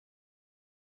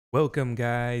Welcome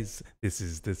guys, this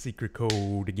is the Secret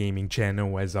Code gaming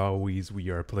channel. As always, we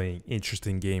are playing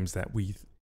interesting games that we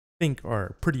think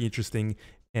are pretty interesting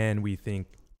and we think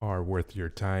are worth your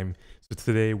time. So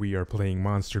today we are playing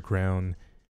Monster Crown,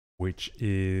 which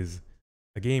is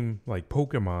a game like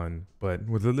Pokemon, but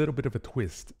with a little bit of a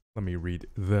twist. Let me read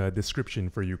the description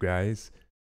for you guys.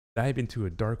 Dive into a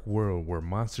dark world where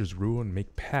monsters rule and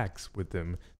make pacts with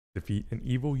them to defeat an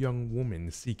evil young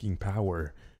woman seeking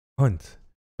power. Hunt,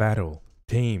 battle,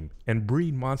 tame, and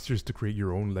breed monsters to create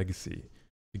your own legacy.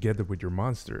 Together with your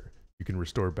monster, you can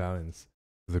restore balance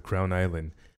to the Crown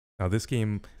Island. Now, this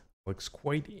game looks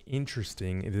quite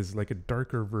interesting. It is like a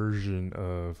darker version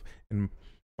of, and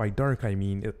by dark I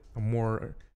mean a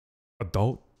more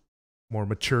adult, more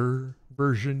mature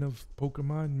version of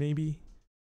Pokemon, maybe.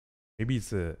 Maybe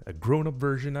it's a grown-up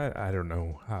version. I don't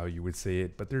know how you would say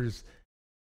it, but you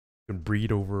can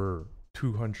breed over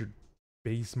 200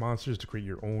 base monsters to create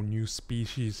your own new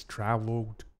species,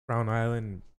 travel to Crown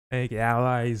Island, make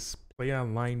allies, play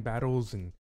online battles,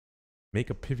 and make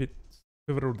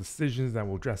pivotal decisions that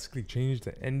will drastically change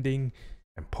the ending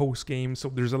and post game. So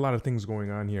there's a lot of things going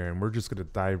on here, and we're just gonna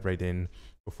dive right in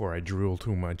before I drool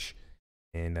too much.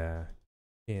 And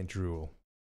can't drool.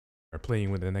 We're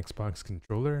playing with an Xbox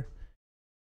controller.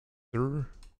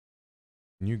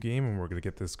 New game, and we're gonna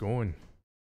get this going.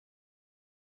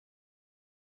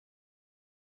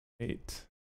 8.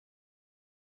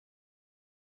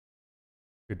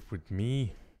 Good with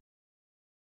me.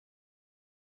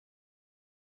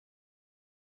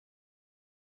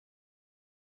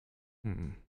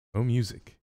 No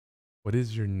music. What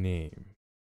is your name?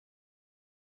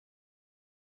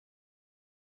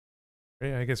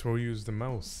 Hey, I guess we'll use the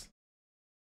mouse.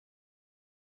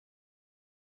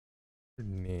 Your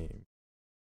name.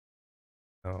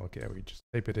 Oh, okay, we just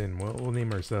type it in. We'll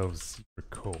name ourselves Secret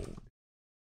Code.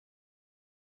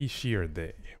 He, she, or they.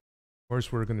 Of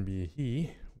course, we're gonna be a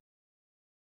he.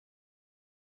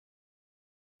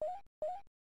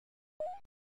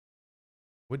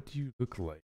 What do you look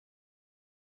like?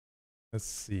 Let's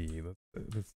see.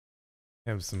 Let's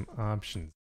have some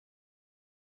options.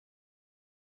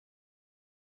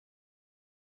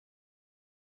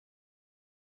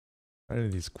 None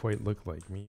of these quite look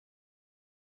like me.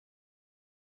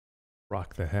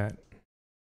 Rock the hat.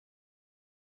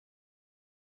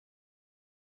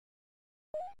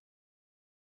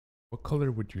 What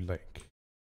color would you like?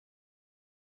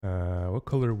 What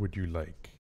color would you like?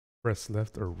 Press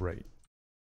left or right?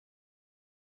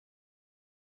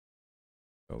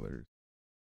 Colors.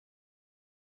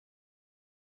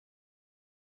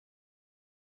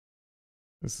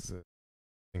 This is a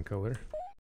pink color.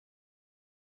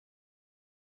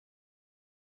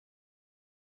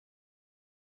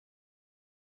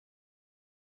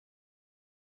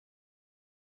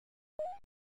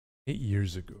 Eight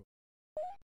years ago.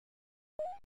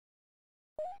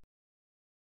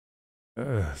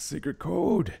 Secret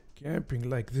Code. Camping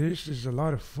like this is a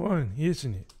lot of fun,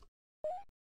 isn't it?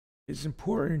 It's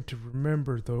important to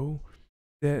remember, though,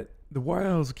 that the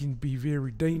wilds can be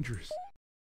very dangerous.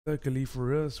 Luckily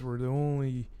for us, we're the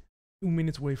only 2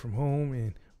 minutes away from home,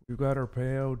 and we've got our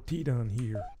pal T-Don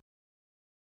here.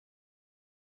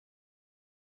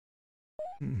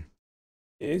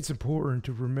 It's important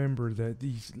to remember that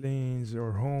these lands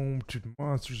are home to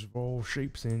monsters of all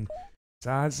shapes and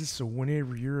sizes, so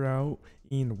whenever you're out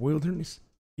in the wilderness,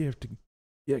 you have to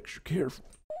be extra careful.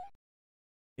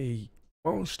 A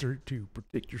monster to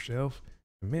protect yourself,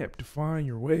 a map to find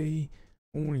your way.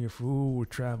 Only a fool would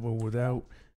travel without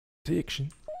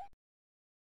protection.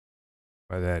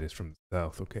 By that is from the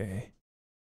south, okay?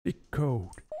 Big code.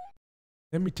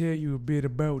 Let me tell you a bit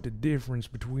about the difference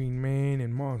between man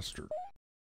and monster.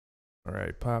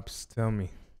 Alright, Pops, tell me.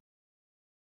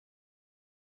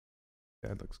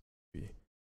 That looks creepy.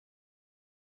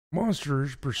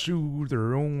 Monsters pursue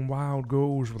their own wild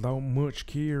goals without much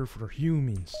care for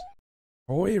humans.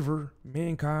 However,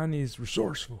 mankind is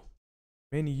resourceful.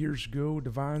 Many years ago,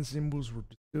 divine symbols were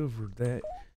discovered that,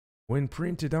 when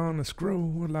printed on a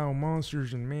scroll, allow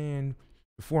monsters and man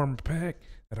to form a pact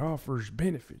that offers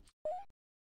benefits.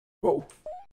 Both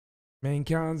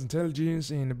mankind's intelligence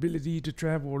and ability to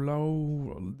travel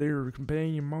allow their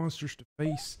companion monsters to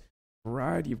face a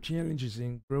variety of challenges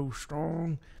and grow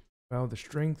strong, while the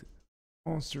strength of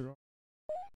the monster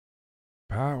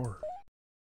power.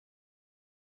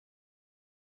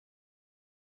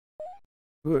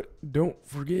 But don't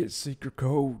forget Secret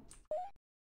Code.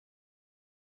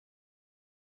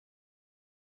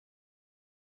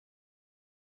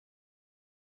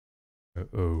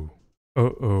 Uh-oh.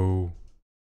 Uh-oh.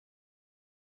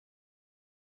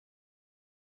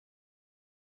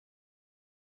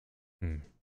 Kind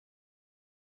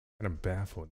of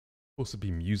baffled. Supposed to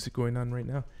be music going on right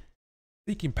now.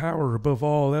 Seeking power above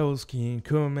all else can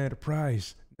come at a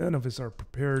price. None of us are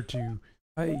prepared to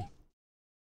pay.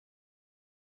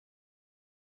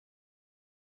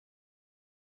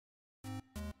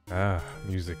 Ah,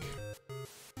 music.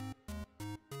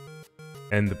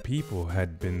 And the people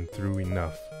had been through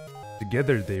enough.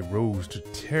 Together they rose to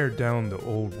tear down the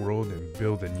old world and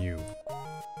build a new.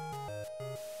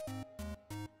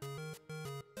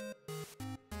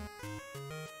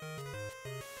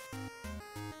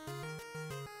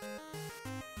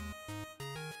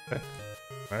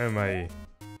 Why am I...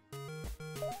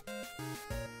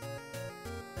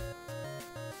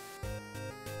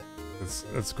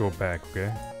 Let's go back,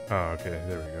 okay? Oh, okay,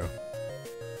 there we go.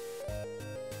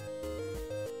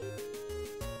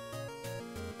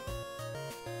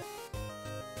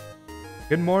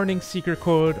 Good morning, Secret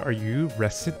Code. Are you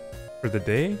rested for the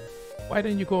day? Why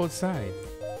don't you go outside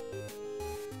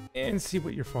and see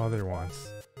what your father wants?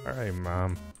 Alright,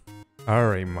 Mom.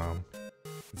 Alright, Mom.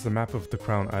 It's a map of the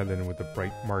Crown Island with a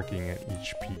bright marking at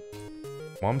each peak.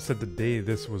 Mom said the day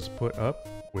this was put up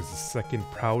was the second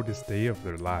proudest day of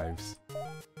their lives.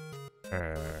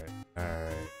 Alright.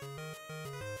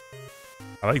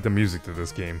 I like the music to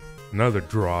this game. Another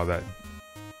draw that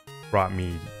brought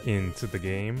me into the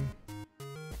game.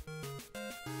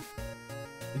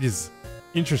 It is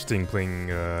interesting playing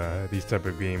these type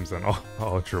of games on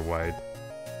ultra wide.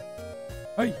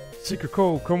 Hey, Secret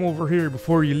Code, come over here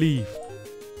before you leave.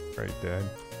 Right, Dad.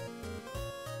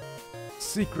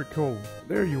 Secret Code,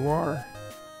 there you are.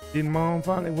 Did Mom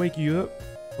finally wake you up?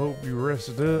 Hope you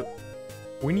rested up.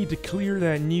 We need to clear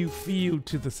that new field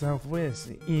to the southwest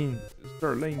and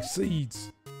start laying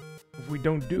seeds. If we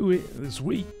don't do it this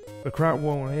week, the crop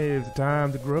won't have the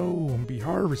time to grow and be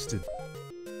harvested.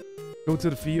 Go to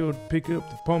the field, pick up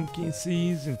the pumpkin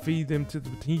seeds, and feed them to the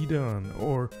Tedon,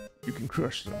 or you can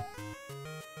crush them.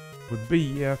 With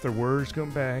B afterwards,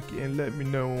 come back and let me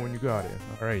know when you got it.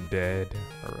 Alright, Dad.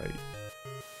 Alright.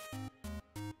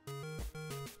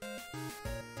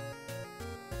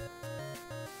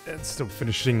 And still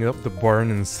finishing up the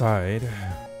barn inside.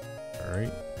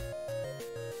 Alright.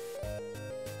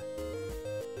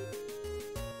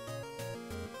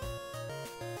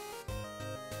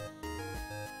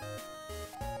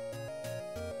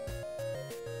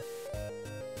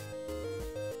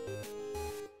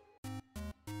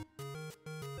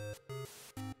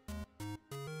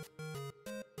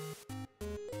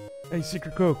 Hey,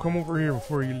 Secret Code, come over here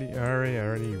before you leave. Alright, I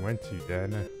already went to,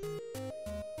 Dad.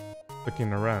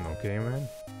 Looking around, okay, man?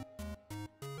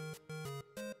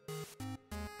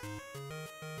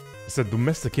 It's a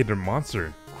domesticated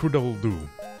monster. Kudoldoo.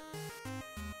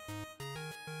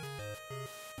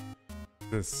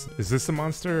 Is this a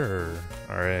monster,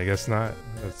 or... Alright, I guess not.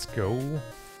 Let's go.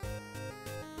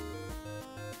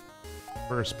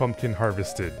 First pumpkin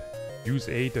harvested. Use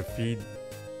A to feed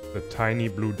the tiny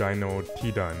blue dino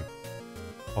Tedon.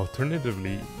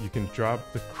 Alternatively, you can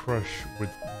drop the crush with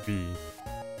B.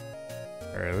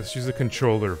 Alright, let's use a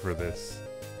controller for this.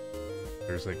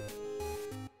 There's like...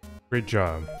 Great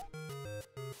job.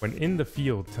 When in the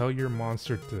field, tell your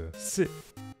monster to sit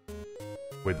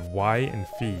with Y and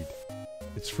feed.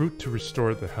 It's fruit to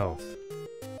restore the health.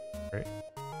 Right?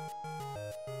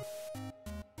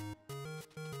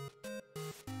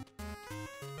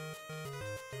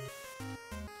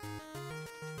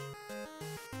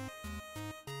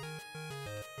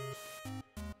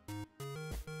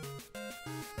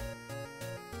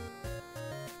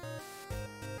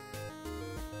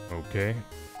 Okay.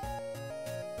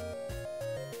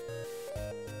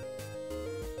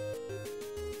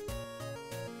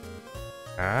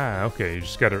 Ah, okay. You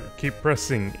just gotta keep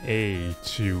pressing A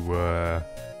to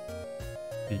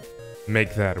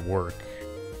make that work.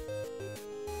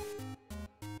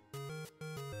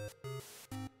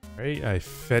 Right, I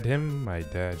fed him. My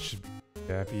dad should be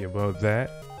happy about that.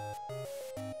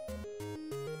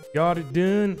 Got it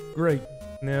done? Great.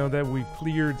 Now that we've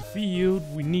cleared the field,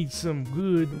 we need some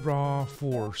good raw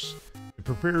force to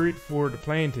prepare it for the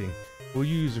planting. We'll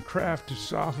use a craft to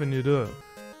soften it up,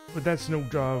 but that's no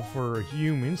job for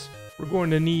humans. We're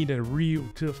going to need a real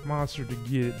tough monster to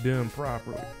get it done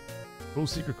properly. Go,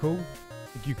 Secret Code.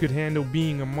 Think you could handle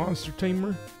being a monster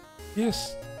tamer?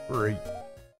 Yes? Great.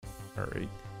 Alright.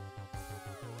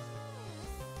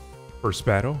 First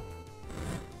battle.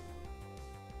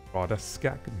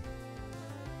 Rodaskaken.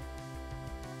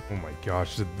 Oh my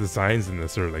gosh, the designs in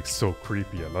this are like so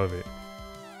creepy. I love it.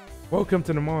 Welcome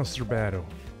to the monster battle.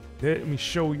 Let me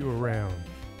show you around.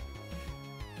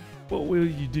 What will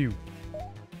you do?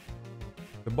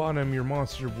 The bottom of your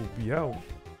monster will be out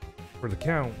for the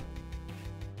count.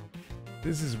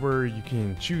 This is where you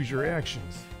can choose your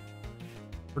actions.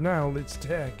 For now, let's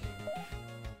attack.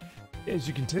 As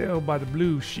you can tell by the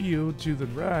blue shield to the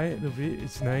right of it,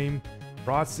 its name,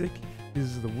 Rotsic,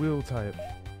 is the will type.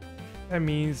 That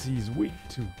means he's weak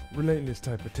to relentless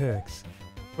type attacks.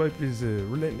 Swipe is a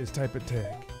relentless type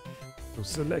attack. So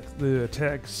select the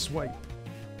attack swipe.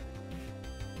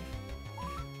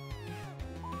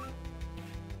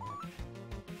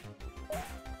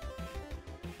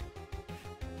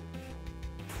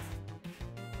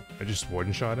 I just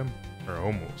one-shot him, or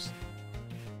almost.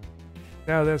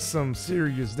 Now that's some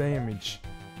serious damage.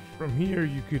 From here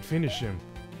you could finish him,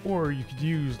 or you could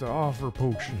use the offer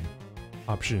potion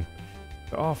option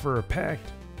to offer a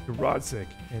pact to Rodsek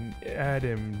and add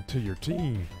him to your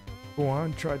team. Go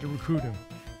on, try to recruit him.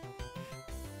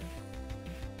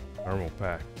 Normal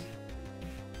pact.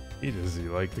 Does he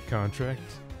like the contract?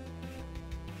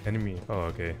 Enemy. Oh,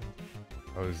 okay.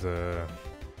 That was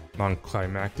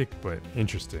non-climactic, but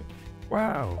interesting.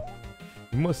 Wow,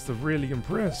 you must have really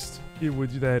impressed you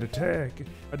with that attack.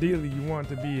 Ideally, you want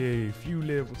to be a few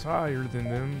levels higher than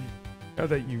them. Now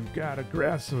that you've got a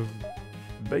grasp of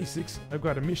the basics, I've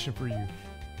got a mission for you.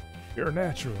 You're a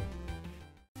natural.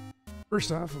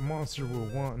 First off, a monster will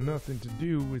want nothing to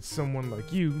do with someone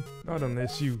like you, not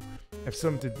unless you have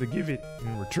something to give it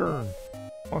in return.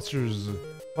 Monsters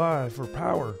vie for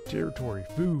power, territory,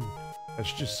 food.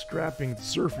 That's just scrapping the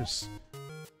surface.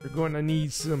 You're going to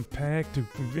need some pact to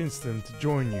convince them to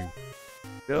join you.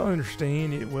 They'll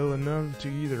understand it well enough to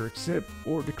either accept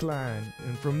or decline,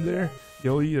 and from there,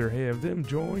 you'll either have them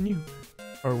join you,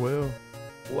 or well,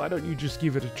 why don't you just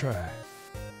give it a try?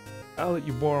 I'll let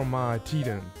you borrow my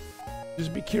tame.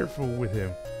 Just be careful with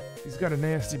him. He's got a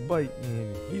nasty bite,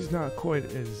 and he's not quite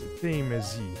as tame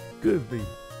as he could be.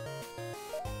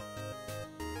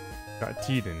 Got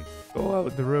tame. Go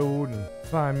out the road and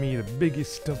find me the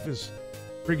biggest, toughest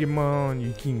Frigimon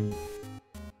you can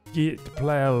get to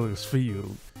plow this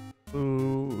field.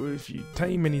 So if you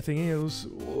tame anything else,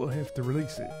 we'll have to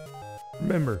release it.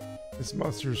 Remember, this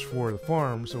monster's for the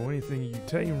farm, so anything you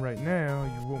tame right now,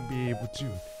 you won't be able to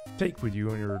take with you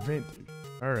on your adventure.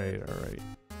 Alright, alright.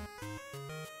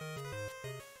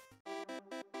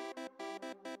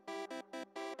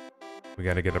 We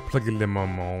gotta get a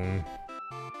Pluglimon.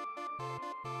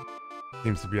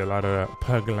 Seems to be a lot of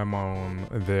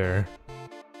Pluglimon there.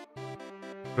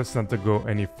 Let's not to go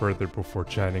any further before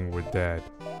chatting with Dad.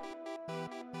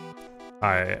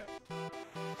 I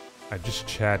just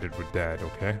chatted with Dad,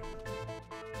 okay?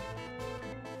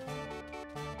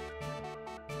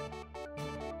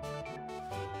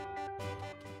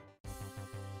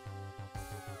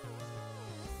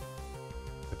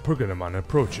 The Pluglimon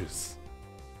approaches.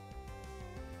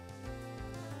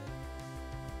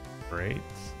 Great.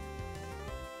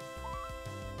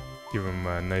 Give him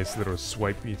a nice little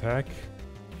swipe attack.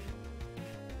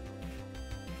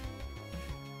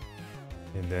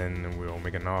 And then we'll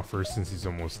make an offer since he's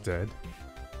almost dead.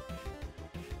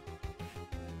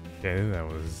 Okay, that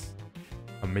was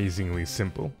amazingly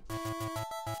simple.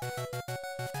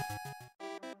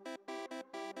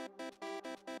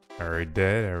 Alright,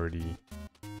 Dad, I already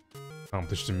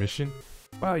accomplished the mission.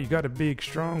 Wow, you got a big,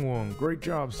 strong one. Great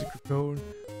job, Secret Code.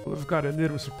 Well, I've got a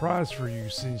little surprise for you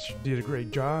since you did a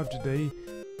great job today.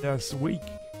 Last week,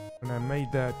 when I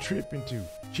made that trip into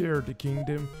Charity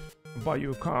Kingdom and bought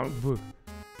you a comic book.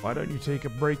 Why don't you take a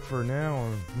break for now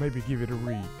and maybe give it a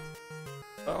read?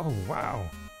 Oh, wow.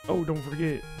 Oh, don't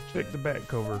forget, check the back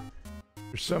cover.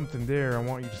 There's something there I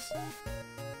want you to see.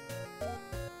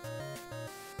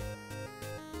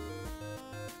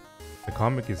 The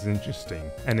comic is interesting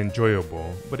and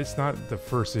enjoyable, but it's not the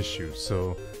first issue,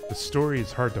 so the story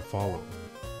is hard to follow.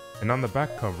 And on the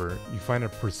back cover, you find a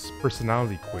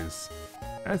personality quiz.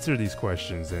 Answer these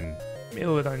questions and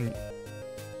mail it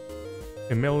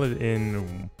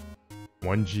in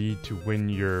 1G to win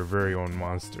your very own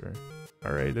monster.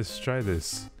 Alright, let's try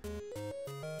this.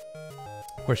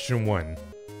 Question 1.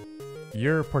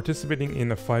 You're participating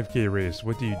in a 5K race.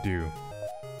 What do you do?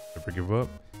 Never give up?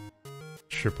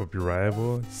 Trip up your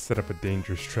rival? Set up a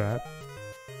dangerous trap?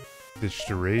 Ditch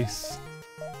the race?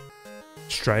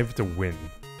 Strive to win.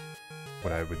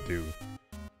 What I would do.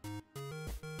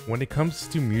 When it comes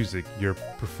to music, you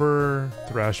prefer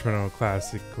thrash metal,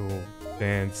 classical,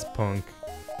 dance, punk.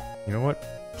 You know what?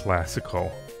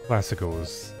 Classical.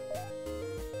 Classicals.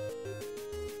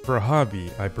 For a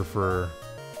hobby, I prefer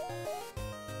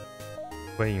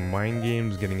playing mind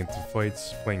games, getting into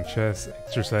fights, playing chess,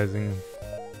 exercising.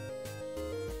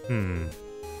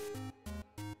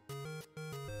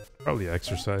 Probably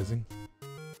exercising.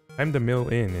 Time to mill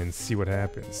in and see what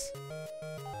happens.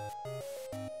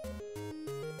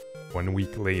 1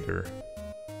 week later.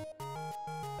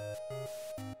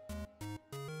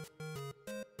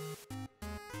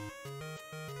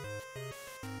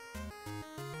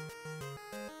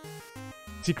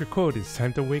 Secret code, it's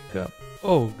time to wake up.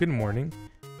 Oh, good morning.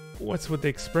 What's with the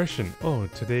expression? Oh,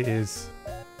 today is...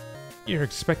 You're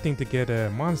expecting to get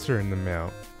a monster in the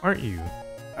mail, aren't you?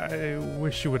 I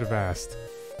wish you would have asked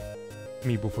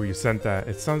me before you sent that.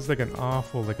 It sounds like a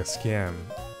scam.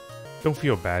 Don't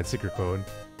feel bad, Secret Code.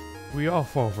 We all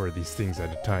fall for these things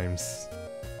at times.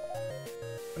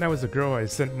 When I was a girl, I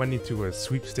sent money to a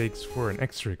sweepstakes for an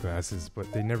X-ray glasses,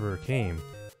 but they never came.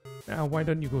 Now, why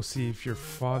don't you go see if your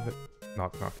father...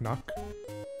 Knock, knock, knock.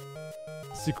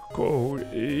 Secret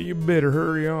Code, you better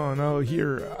hurry on out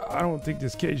here. I don't think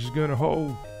this cage is gonna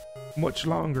hold much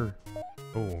longer.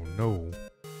 Oh no.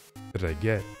 What did I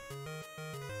get?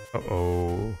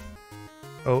 Uh-oh.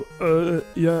 Oh,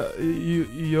 yeah, you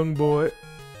young boy.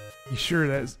 You sure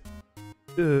that's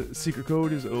Secret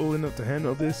Code is old enough to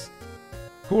handle this?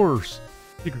 Of course.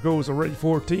 Secret Code is already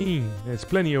 14. That's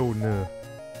plenty old enough.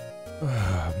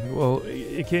 Well,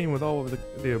 it came with all of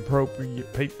the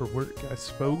appropriate paperwork, I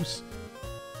suppose.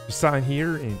 You sign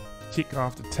here and tick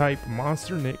off the type of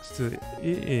monster next to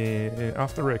it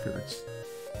off the records.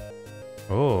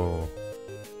 Oh.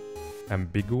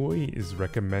 Ambiguity is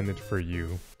recommended for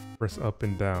you. Press up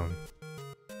and down.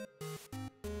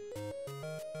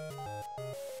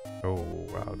 Oh,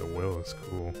 wow, the whale is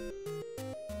cool.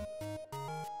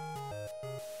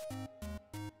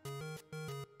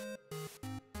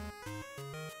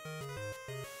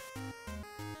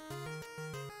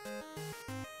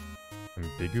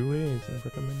 Ambiguity is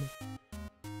recommended.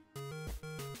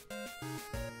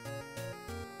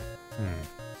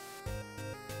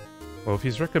 Well, if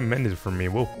he's recommended for me,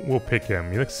 we'll pick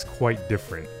him. He looks quite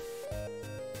different.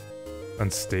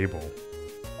 Unstable.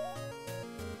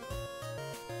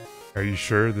 Are you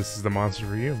sure this is the monster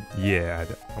for you? Yeah,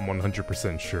 I'm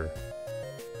 100% sure.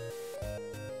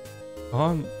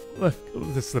 Oh, look,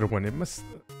 this little one. It must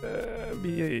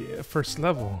be a first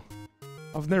level.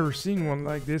 I've never seen one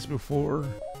like this before.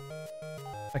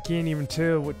 I can't even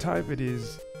tell what type it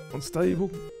is.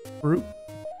 Unstable? Brute?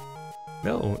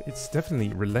 No, it's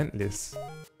definitely relentless.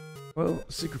 Well,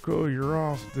 Secret Code, you're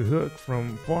off the hook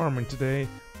from farming today.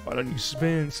 Why don't you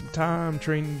spend some time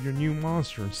training your new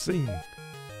monster and see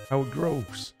how it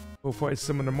grows? Go fight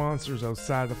some of the monsters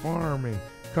outside the farm and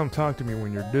come talk to me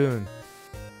when you're done.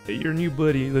 Your new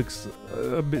buddy looks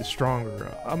a bit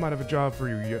stronger. I might have a job for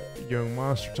you, young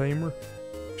monster tamer.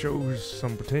 Shows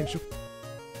some potential.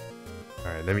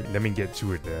 Alright, let me get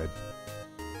to it, Dad.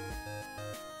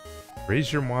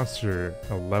 Raise your monster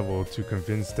a level to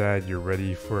convince Dad you're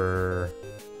ready for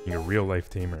being a real-life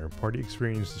tamer. Party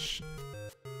experience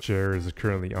share is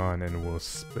currently on and will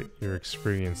split your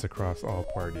experience across all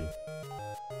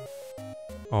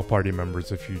party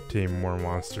members if you tame more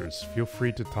monsters. Feel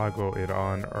free to toggle it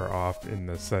on or off in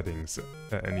the settings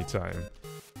at any time.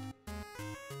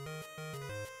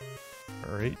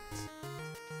 Alright.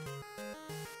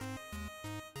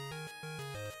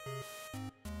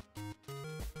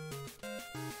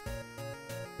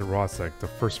 The Rosek, the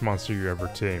first monster you ever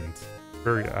tamed.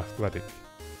 Very athletic.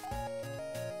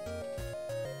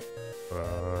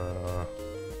 I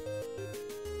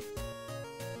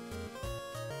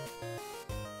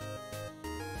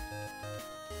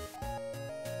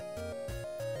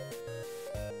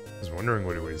was wondering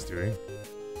what he was doing.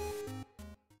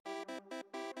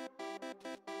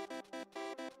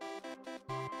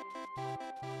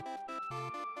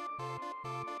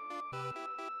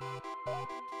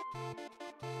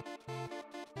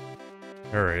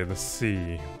 Alright, let's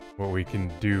see what we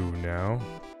can do now.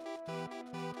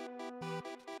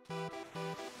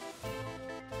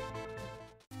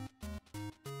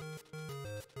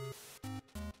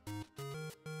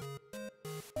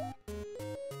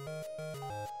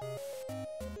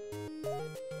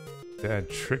 Dad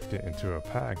tricked it into a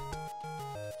pact.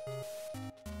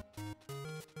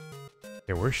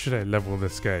 Yeah, where should I level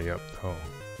this guy up though?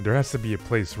 There has to be a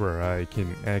place where I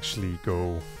can actually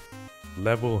go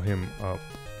level him up.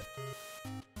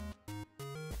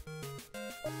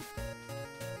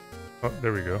 Oh,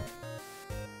 there we go.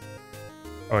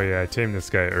 Oh yeah, I tamed this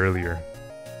guy earlier.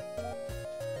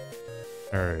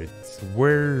 Alright,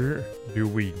 where do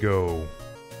we go?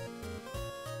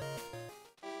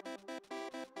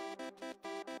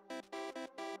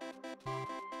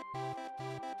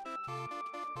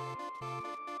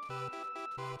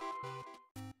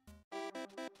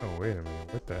 Oh, wait a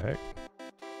minute, what the heck?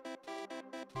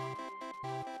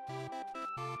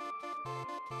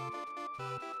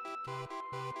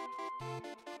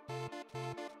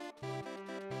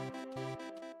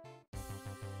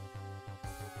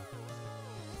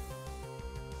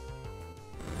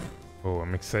 Oh,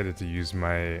 I'm excited to use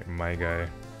my guy.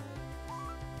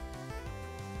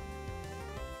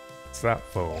 What's that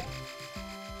foe?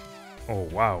 Oh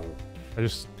wow, I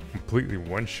just completely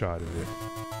one-shotted it.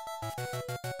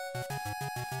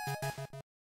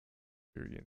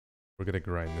 We're gonna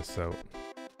grind this out.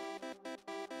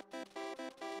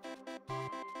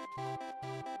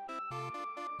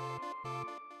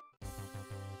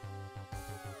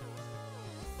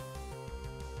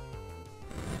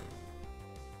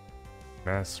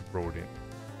 Mass rodent.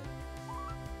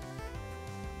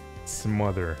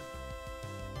 Smother.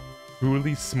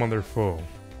 Truly smother foe.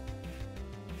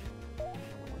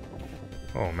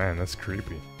 Oh man, that's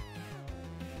creepy.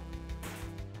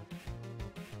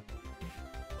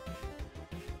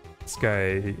 This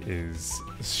guy is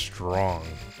strong.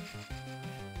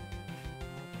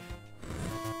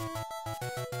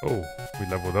 Oh, we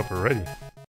leveled up already.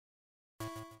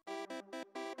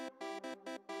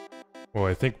 Well,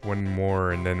 I think one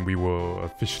more and then we will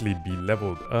officially be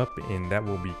leveled up, and that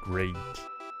will be great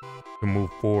to move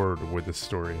forward with the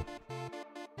story.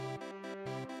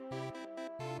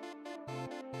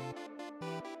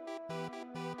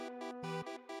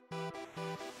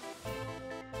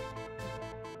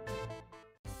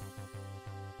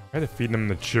 I had to feed him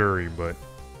the cherry, but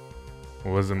it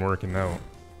wasn't working out.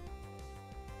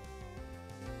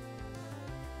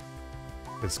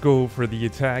 Let's go for the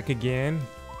attack again.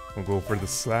 We'll go for the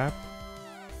slap.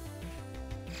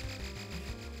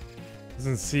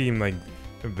 Doesn't seem like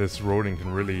this rodent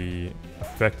can really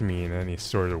affect me in any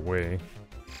sort of way.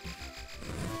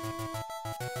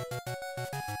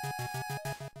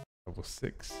 Level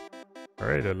 6.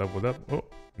 Alright, I leveled up. Oh,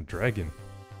 dragon.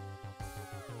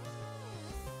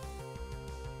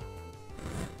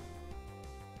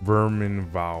 Vermin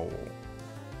Vowel.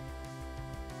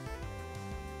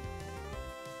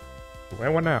 Do I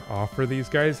want to offer these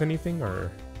guys anything, or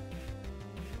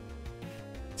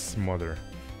smother?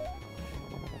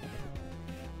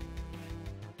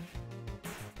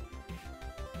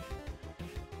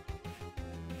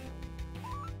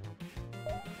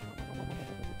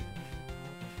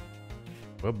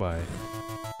 Bye-bye.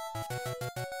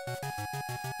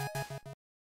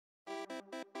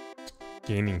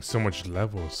 Gaining so much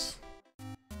levels.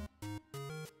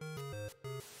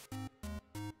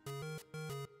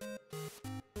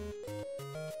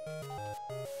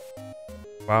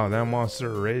 Wow, that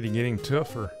monster already getting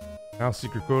tougher. Now,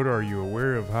 Secret Code, are you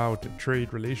aware of how the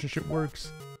trade relationship works?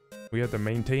 We have to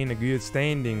maintain a good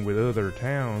standing with other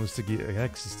towns to get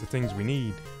access to things we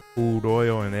need. Food,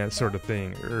 oil, and that sort of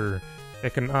thing.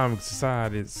 Economics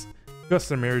aside, it's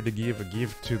customary to give a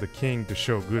gift to the king to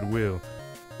show goodwill.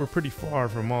 We're pretty far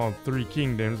from all 3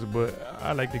 kingdoms, but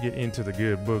I like to get into the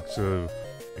good books of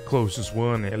the closest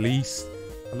one at least.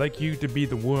 I'd like you to be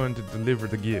the one to deliver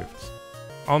the gifts.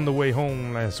 On the way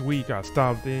home last week, I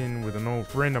stopped in with an old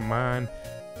friend of mine,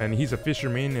 and he's a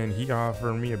fisherman, and he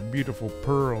offered me a beautiful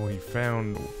pearl he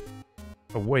found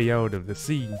a way out of the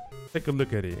sea. Take a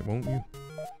look at it, won't you?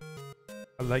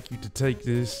 I'd like you to take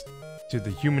this to the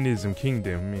Humanism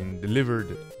Kingdom and deliver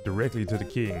it directly to the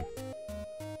king.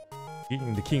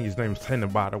 The king's name's Tame,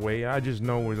 by the way. I just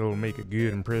know it'll make a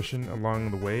good impression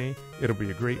along the way. It'll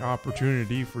be a great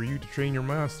opportunity for you to train your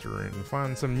master and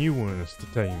find some new ones to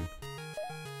tame.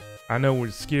 I know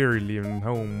it's scary leaving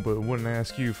home, but wouldn't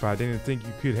ask you if I didn't think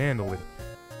you could handle it.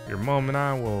 Your mom and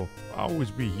I will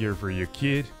always be here for you,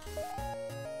 kid.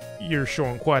 You're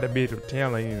showing quite a bit of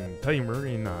talent in tamer,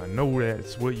 and I know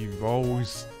that's what you've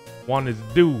always wanted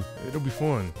to do. It'll be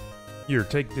fun. Here,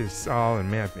 take this island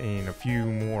map and a few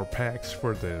more packs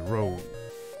for the road.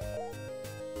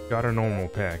 Got a normal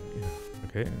pack.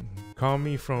 Okay. Call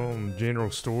me from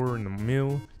general store in the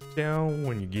mill town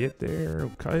when you get there,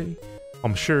 okay?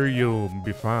 I'm sure you'll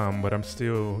be fine, but I'm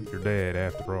still your dad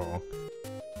after all.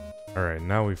 Alright,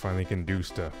 now we finally can do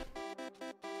stuff.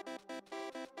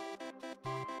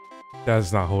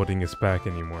 Dad's not holding us back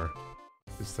anymore.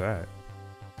 What's that?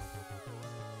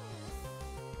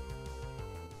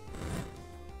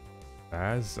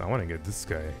 Daz? I want to get this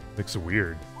guy. Looks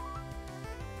weird.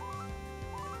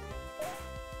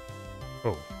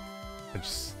 Oh.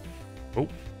 Oh.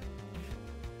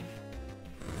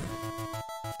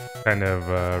 Kind of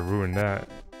ruined that.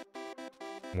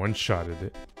 One-shotted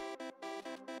it.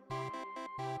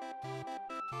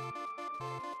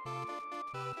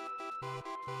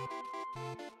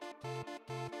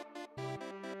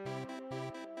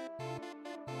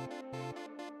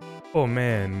 Oh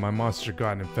man, my monster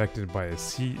got infected by a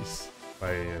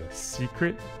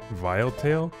secret vile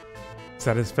tail.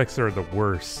 Side effects are the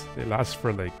worst. They last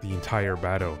for like the entire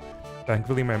battle.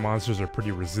 Thankfully, my monsters are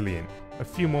pretty resilient. A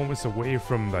few moments away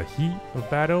from the heat of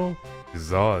battle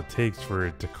is all it takes for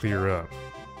it to clear up.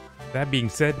 That being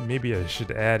said, maybe I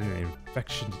should add an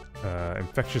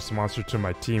infectious monster to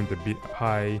my team to beat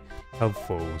high health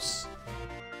foes.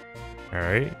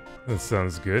 Alright, that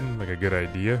sounds good, like a good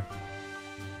idea.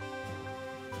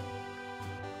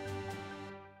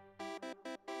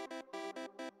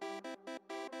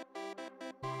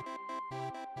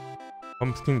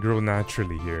 Pumpkins can grow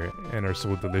naturally here and are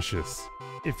so delicious.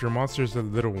 If your monster is a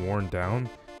little worn down,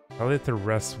 tell it to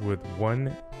rest with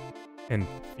one and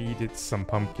feed it some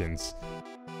pumpkins.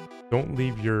 Don't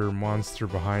leave your monster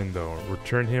behind though.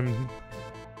 Return him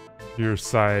to your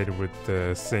side with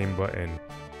the same button.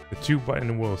 The 2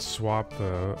 button will swap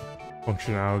the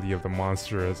functionality of the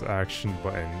monster as action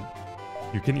button.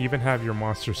 You can even have your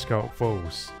monster scout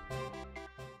foes.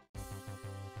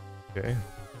 Okay.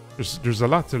 There's a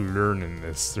lot to learn in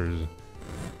this. The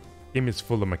game is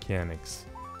full of mechanics.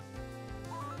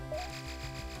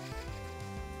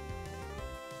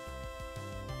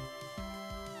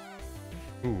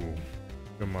 Ooh,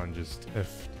 come on, just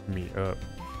F me up.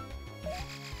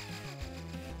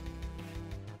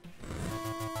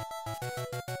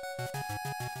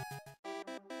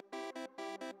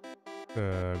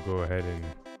 Go ahead and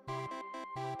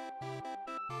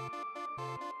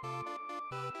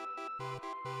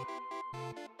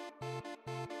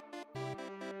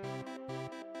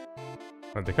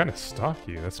oh, they kind of stalk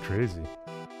you. That's crazy.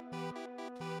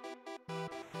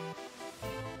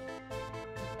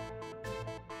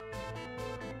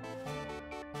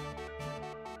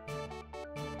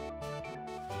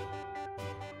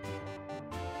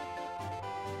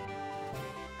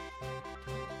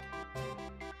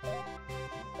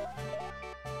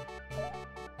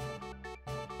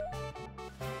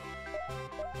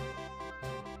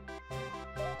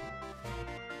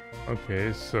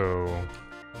 Okay, so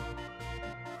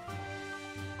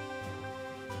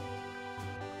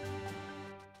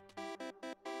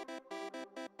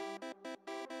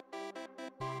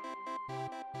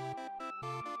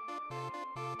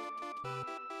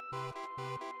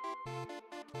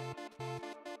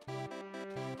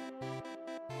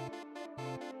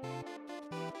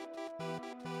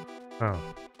oh.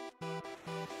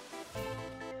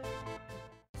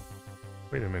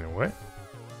 Wait a minute, what?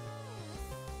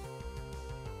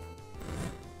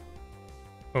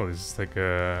 Oh, this is like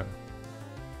a...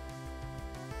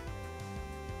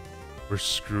 We're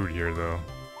screwed here, though.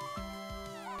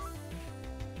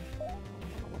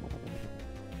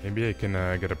 Maybe I can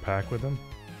get a pack with him?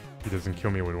 He doesn't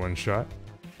kill me with one shot.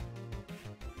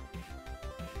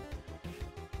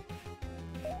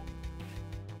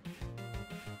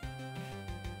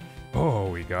 Oh,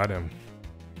 we got him.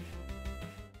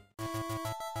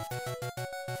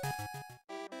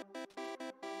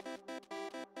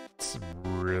 It's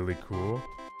really cool.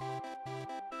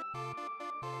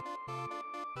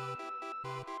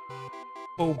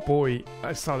 Oh boy,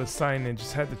 I saw the sign and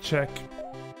just had to check.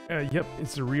 Yep,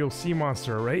 it's a real sea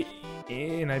monster, right?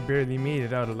 And I barely made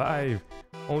it out alive.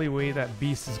 Only way that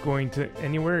beast is going to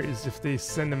anywhere is if they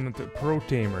send him to Pro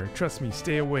Tamer. Trust me,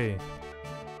 stay away.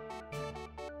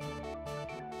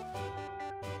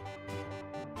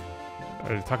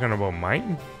 Are you talking about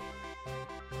mine?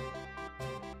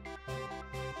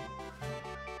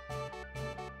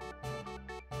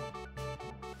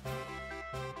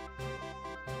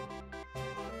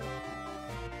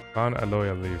 On a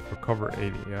loyal leave, recover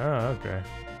 80. Yeah, okay.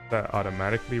 That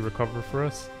automatically recover for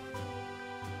us?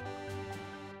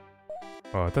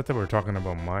 Oh, I thought they were talking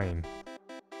about mine.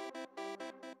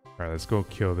 Alright, let's go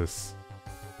kill this.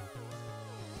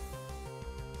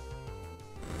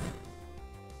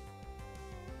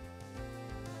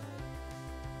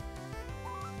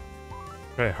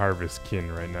 Try Harvest Kin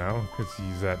right now, because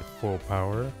he's at full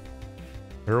power.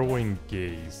 Harrowing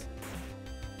Gaze.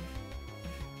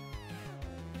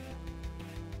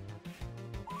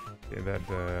 Okay,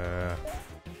 that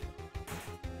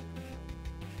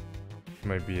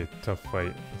might be a tough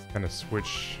fight. Let's kind of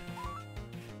switch.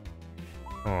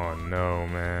 Oh no,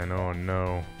 man. Oh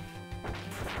no.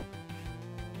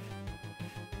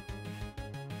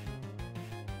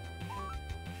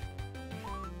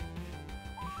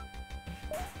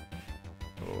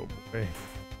 Oh boy.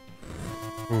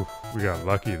 Ooh, we got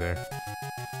lucky there.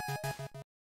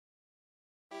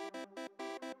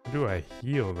 How do I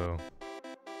heal though?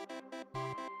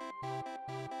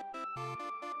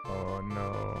 Oh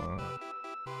no.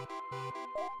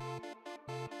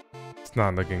 It's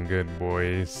not looking good,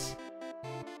 boys.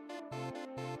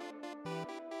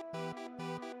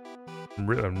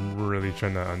 I'm really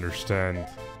trying to understand.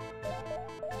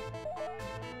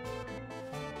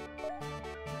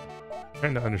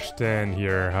 Trying to understand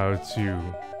here how to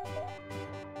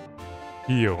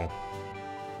heal.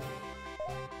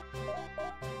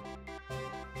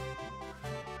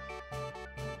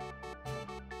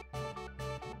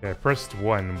 Yeah, I pressed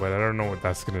 1, but I don't know what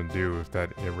that's gonna do, if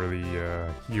it really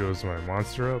heals my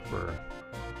monster up, or...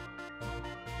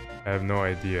 I have no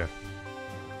idea.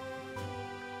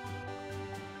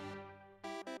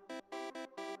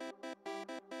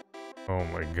 Oh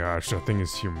my gosh, that thing is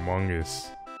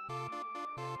humongous.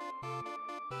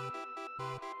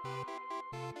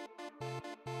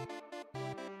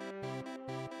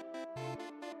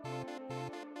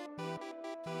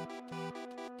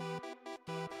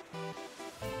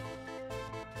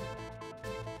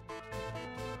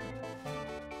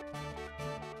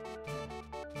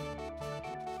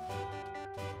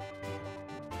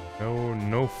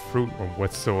 No fruit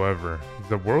whatsoever. Does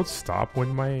the world stop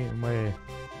when my...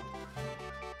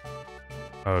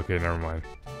 Oh, okay, never mind.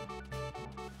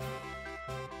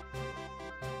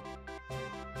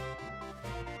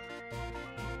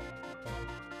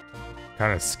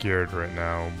 Kind of scared right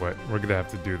now, but we're gonna have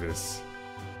to do this.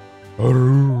 Oh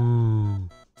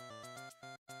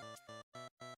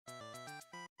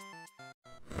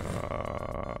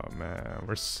man,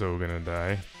 we're so gonna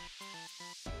die.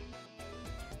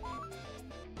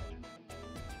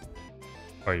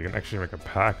 Oh, you can actually make a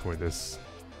pact with this.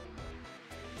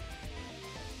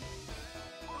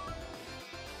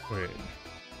 Wait.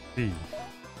 D.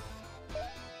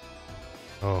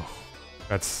 Oh,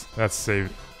 that's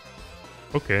saved.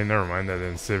 Okay, never mind. That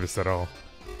didn't save us at all.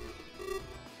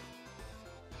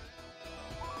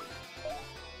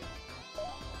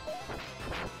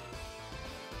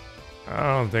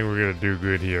 I don't think we're gonna do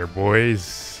good here,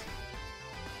 boys.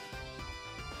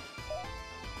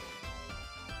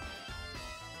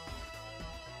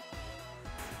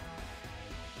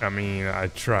 I mean, I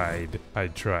tried. I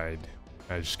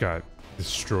just got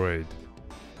destroyed.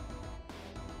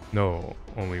 No,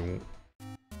 only one.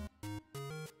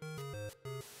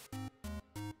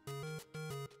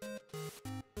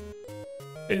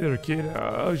 Hey there, kid.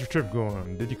 How's your trip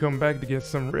going? Did you come back to get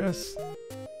some rest?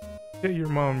 Tell your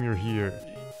mom you're here.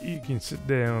 You can sit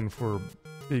down for a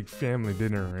big family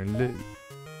dinner and live.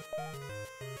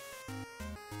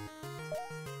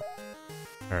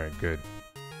 Alright, good.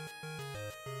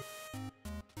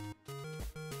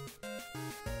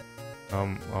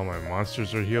 All my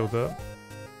monsters are healed up.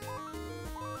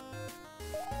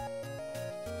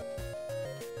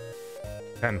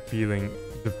 Kind of feeling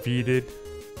defeated.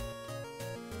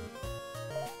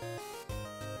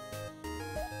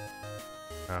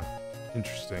 Ah,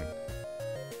 interesting.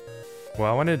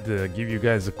 Well, I wanted to give you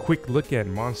guys a quick look at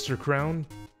Monster Crown.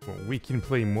 Well, we can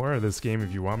play more of this game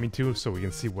if you want me to, so we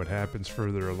can see what happens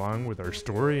further along with our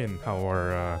story and how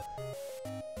our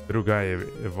little guy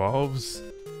evolves.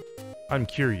 I'm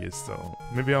curious though.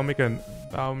 Maybe I'll make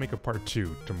a part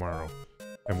 2 tomorrow,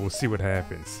 and we'll see what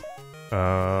happens.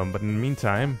 But in the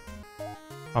meantime,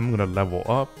 I'm gonna level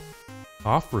up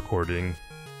off recording,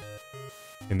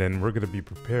 and then we're gonna be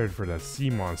prepared for that sea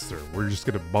monster. We're just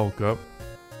gonna bulk up,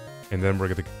 and then we're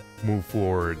gonna move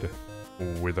forward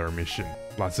with our mission.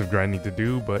 Lots of grinding to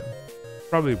do, but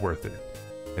probably worth it.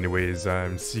 Anyways,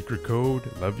 I'm Secret Code.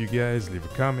 Love you guys. Leave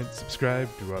a comment, subscribe,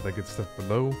 do all that good stuff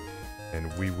below, and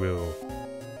we will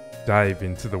dive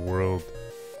into the world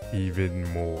even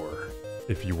more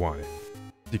if you want it.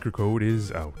 Secret Code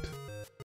is out.